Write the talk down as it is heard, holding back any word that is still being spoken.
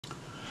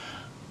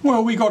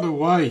Well, we got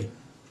away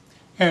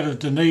out of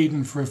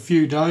Dunedin for a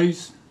few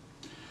days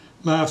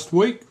last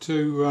week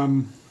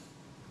to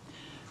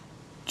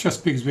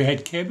just because we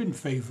had cabin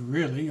fever,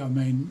 really. I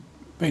mean,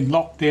 been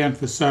locked down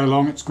for so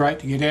long, it's great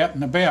to get out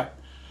and about.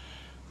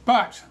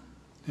 But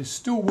there's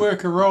still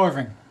work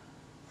arriving.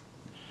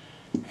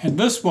 And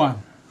this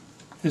one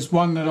is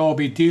one that I'll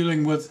be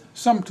dealing with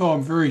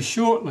sometime very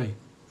shortly.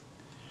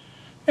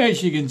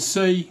 As you can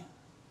see,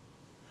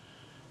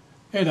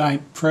 it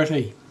ain't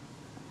pretty.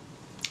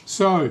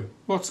 So,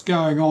 what's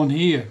going on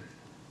here?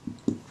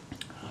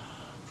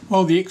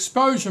 Well, the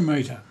exposure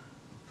meter.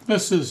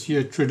 This is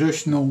your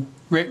traditional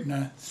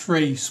Retina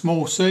 3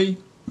 small C.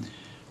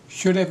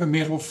 Should have a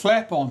metal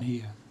flap on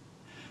here.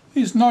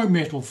 There's no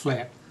metal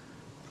flap.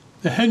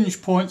 The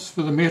hinge points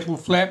for the metal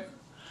flap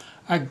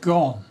are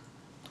gone.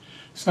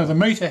 So the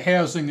meter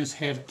housing has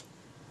had it.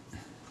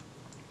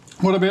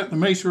 What about the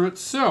meter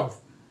itself?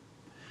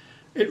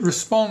 It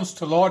responds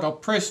to light.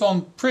 I've pressed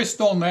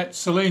on that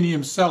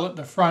selenium cell at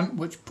the front,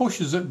 which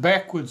pushes it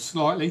backwards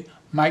slightly,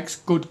 makes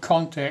good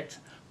contact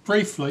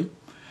briefly,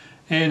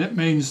 and it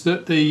means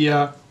that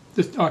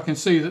I can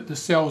see that the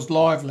cell's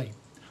lively.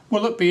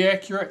 Will it be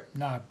accurate?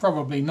 No,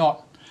 probably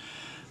not.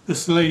 The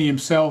selenium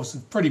cells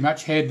have pretty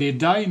much had their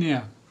day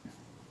now.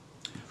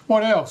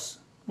 What else?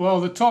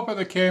 Well, the top of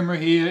the camera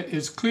here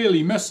is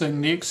clearly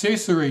missing the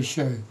accessory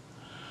shoe,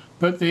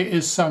 but there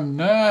is some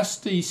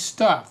nasty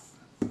stuff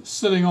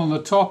sitting on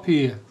the top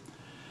here.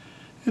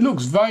 It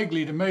looks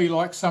vaguely to me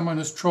like someone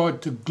has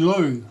tried to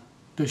glue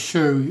the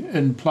shoe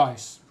in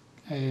place,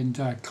 and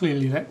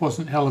clearly that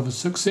wasn't hell of a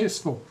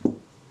successful.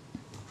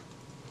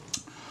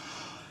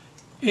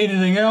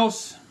 Anything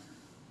else?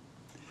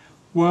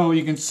 Well,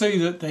 you can see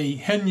that the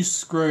hinge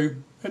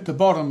screw at the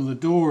bottom of the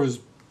door is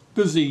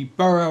busy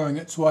burrowing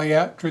its way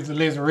out through the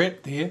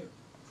leatherette there.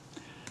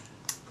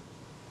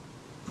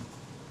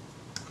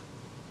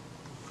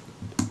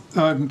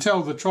 I can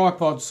tell the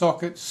tripod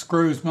socket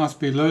screws must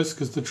be loose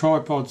because the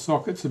tripod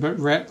socket's a bit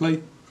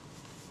rattly.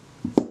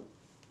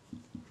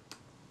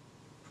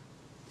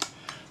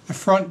 The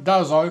front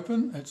does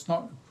open. It's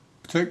not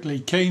particularly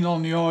keen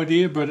on the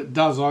idea, but it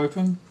does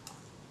open.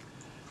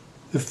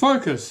 The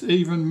focus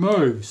even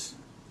moves.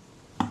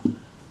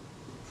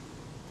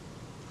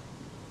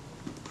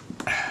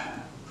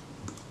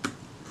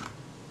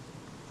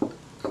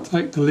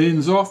 Take the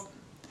lens off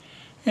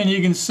and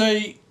you can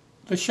see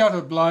the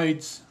shutter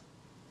blades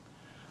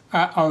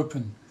are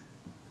open.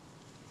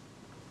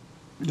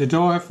 The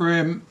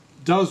diaphragm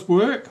does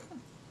work.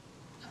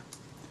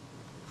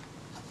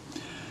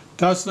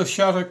 Does the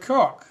shutter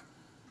cock?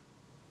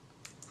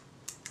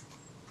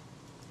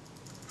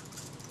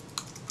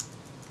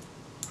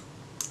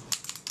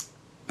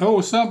 Oh,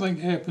 something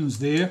happens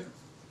there.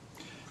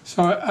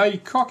 So a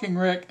cocking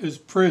rack is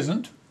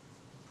present.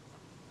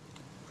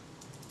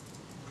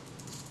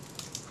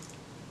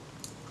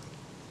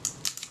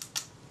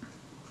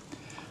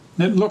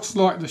 It looks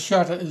like the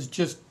shutter is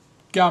just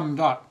gummed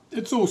up.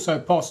 It's also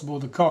possible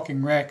the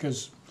cocking rack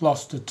has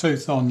lost a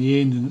tooth on the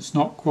end and it's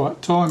not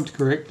quite timed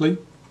correctly.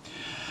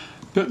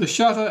 But the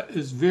shutter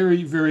is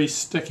very, very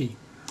sticky.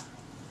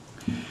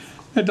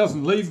 It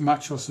doesn't leave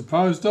much, I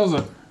suppose, does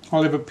it?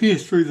 I'll have a peer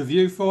through the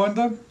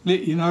viewfinder,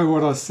 let you know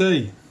what I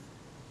see.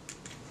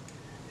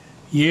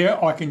 Yeah,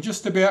 I can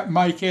just about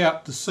make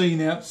out the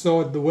scene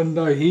outside the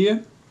window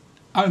here.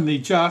 Only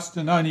just,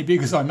 and only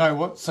because I know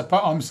what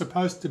I'm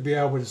supposed to be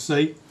able to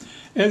see.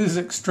 It is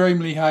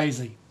extremely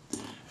hazy.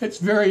 It's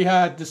very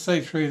hard to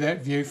see through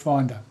that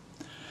viewfinder.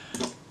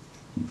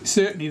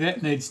 Certainly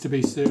that needs to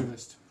be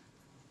serviced.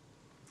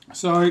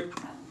 So,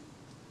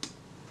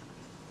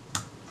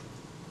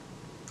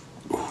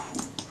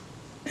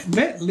 and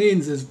that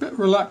lens is a bit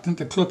reluctant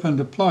to clip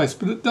into place,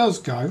 but it does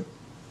go.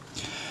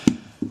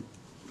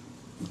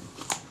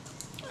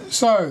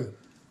 So,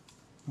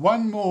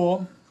 one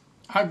more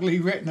ugly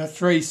Retina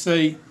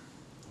 3C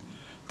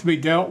to be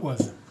dealt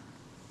with.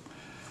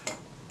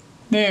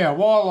 Now,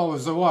 while I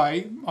was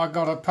away, I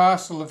got a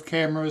parcel of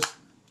cameras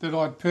that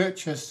I'd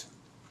purchased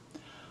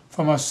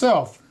for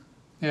myself.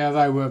 Now,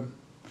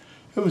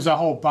 it was a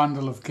whole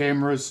bundle of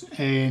cameras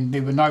and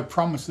there were no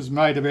promises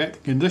made about the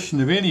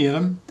condition of any of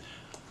them,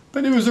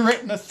 but there was a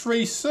Retina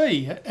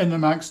 3C in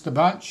amongst the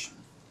bunch.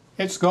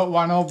 It's got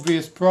one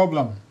obvious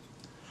problem: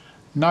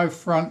 no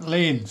front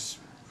lens.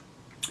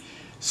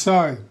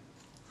 So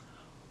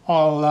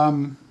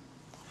I'll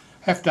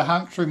have to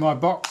hunt through my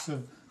box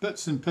of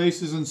bits and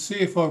pieces and see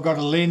if I've got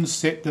a lens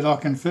set that I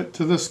can fit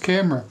to this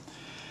camera.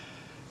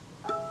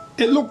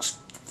 It looks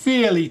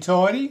fairly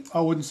tidy.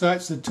 I wouldn't say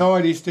it's the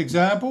tidiest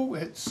example.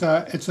 It's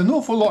an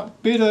awful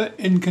lot better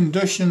in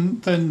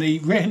condition than the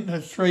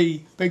Retina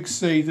 3 Big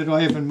C that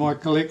I have in my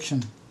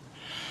collection.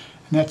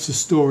 And that's a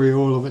story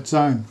all of its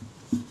own.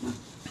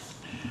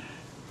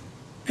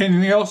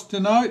 Anything else to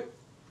note?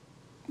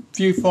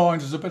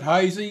 Viewfinder's a bit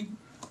hazy.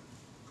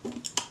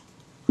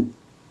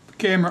 The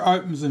camera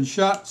opens and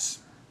shuts.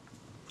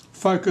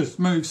 Focus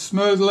moves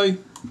smoothly.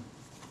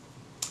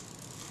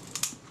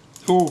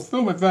 Oh,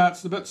 film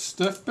advance a bit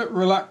stiff, bit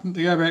reluctant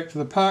to go back to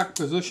the park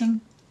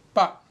position,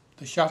 but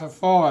the shutter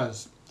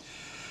fires.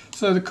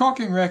 So the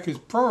cocking rack is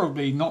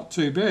probably not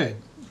too bad.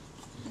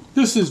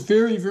 This is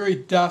very, very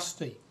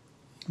dusty.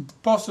 You can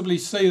possibly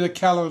see the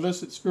colour of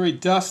this. It's very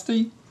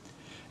dusty.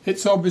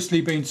 It's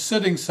obviously been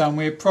sitting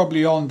somewhere,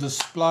 probably on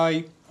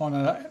display on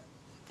an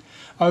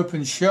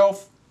open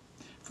shelf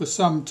for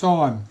some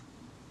time.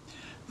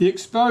 The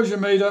exposure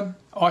meter,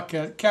 I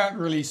can't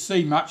really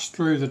see much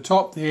through the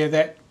top there.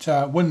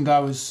 That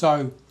window is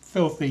so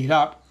filthied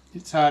up,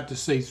 it's hard to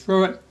see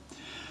through it.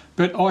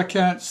 But I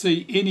can't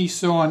see any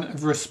sign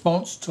of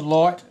response to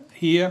light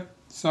here,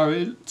 so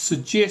it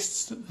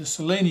suggests that the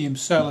selenium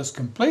cell is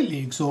completely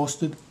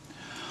exhausted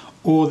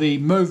or the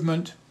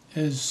movement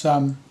is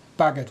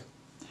buggered.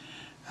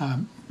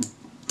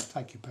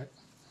 Take your pick.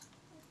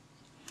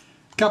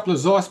 A couple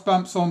of ice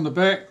bumps on the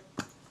back.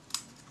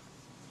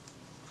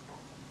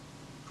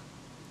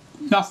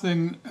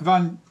 Nothing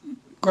of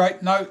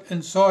great note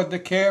inside the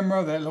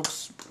camera. That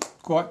looks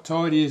quite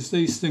tidy as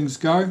these things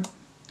go.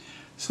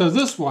 So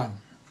this one.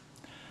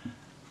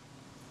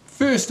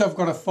 First I've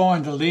got to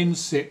find a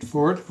lens set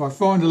for it. If I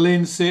find a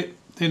lens set,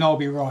 then I'll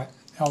be right.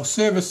 I'll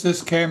service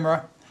this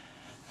camera,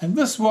 and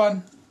this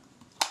one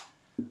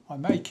I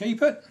may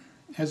keep it.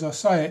 As I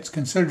say, it's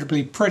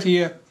considerably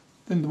prettier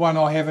than the one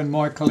I have in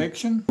my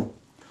collection,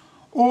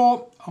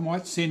 or I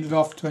might send it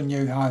off to a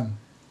new home.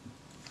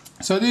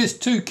 So there's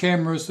two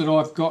cameras that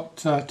I've got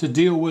to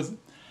deal with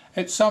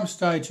at some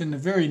stage in the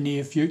very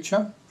near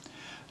future,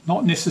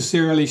 not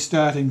necessarily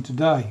starting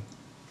today.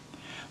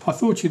 I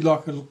thought you'd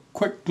like a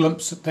quick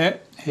glimpse at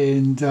that,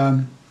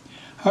 and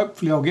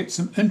hopefully I'll get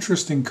some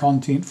interesting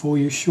content for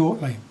you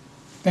shortly.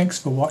 Thanks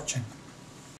for watching.